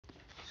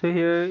So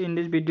here in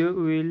this video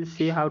we will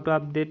see how to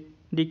update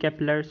the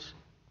Keplers.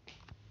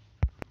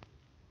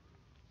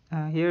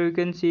 Here you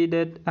can see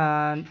that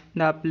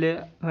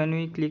when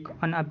we click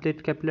on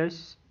update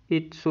Keplers,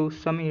 it shows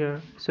some error,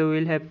 so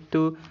we'll have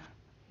to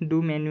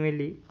do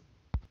manually.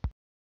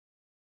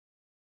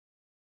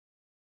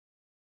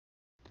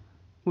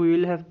 We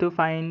will have to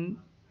find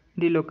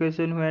the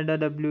location where the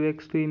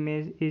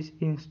WxtoImg is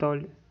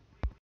installed.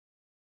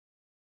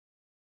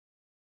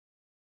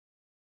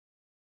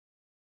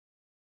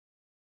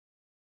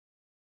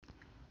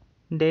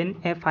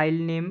 Then a file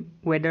name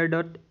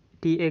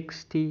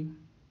weather.txt.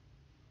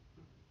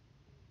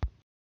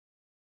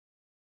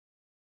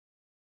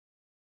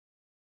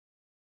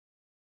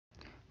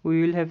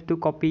 We will have to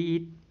copy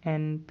it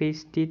and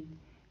paste it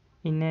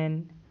in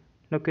a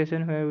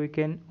location where we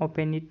can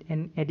open it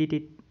and edit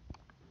it.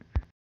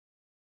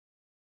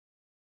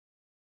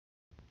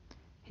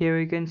 Here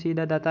you can see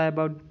the data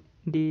about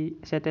the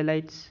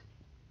satellites.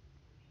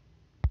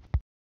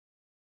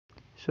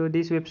 So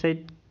this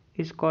website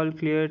is called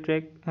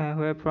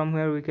ClearTrack, from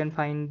where we can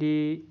find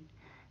the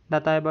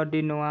data about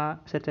the NOAA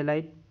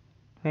satellite.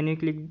 When you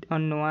click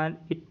on NOAA,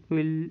 it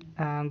will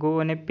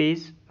go on a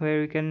page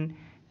where we can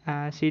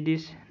see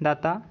this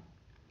data.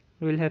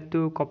 We will have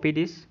to copy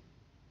this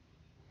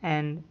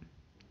and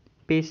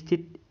paste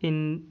it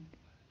in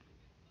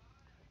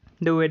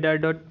the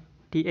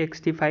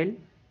weather.txt file.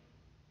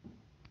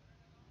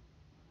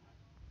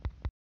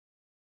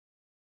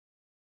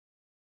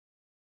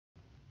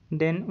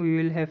 Then we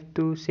will have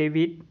to save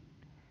it.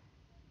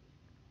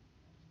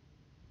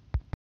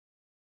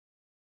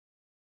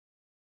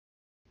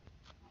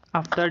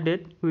 After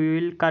that,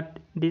 we will cut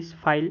this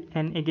file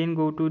and again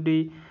go to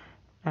the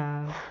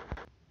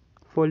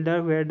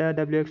folder where the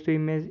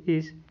WxtoImg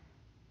is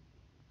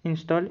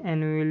installed,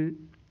 and we will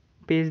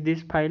paste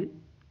this file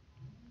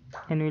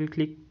and we will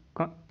click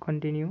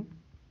continue.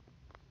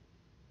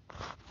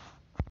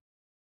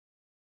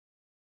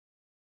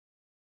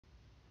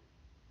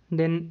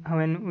 Then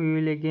when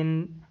we will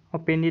again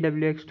open the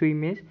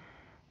WxtoImg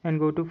and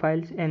go to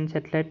files and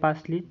satellite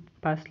path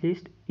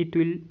list, it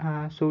will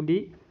show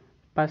the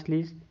path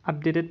list,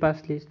 updated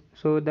path list.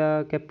 So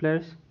the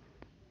Kepler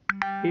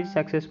is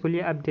successfully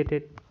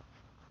updated.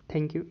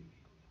 Thank you.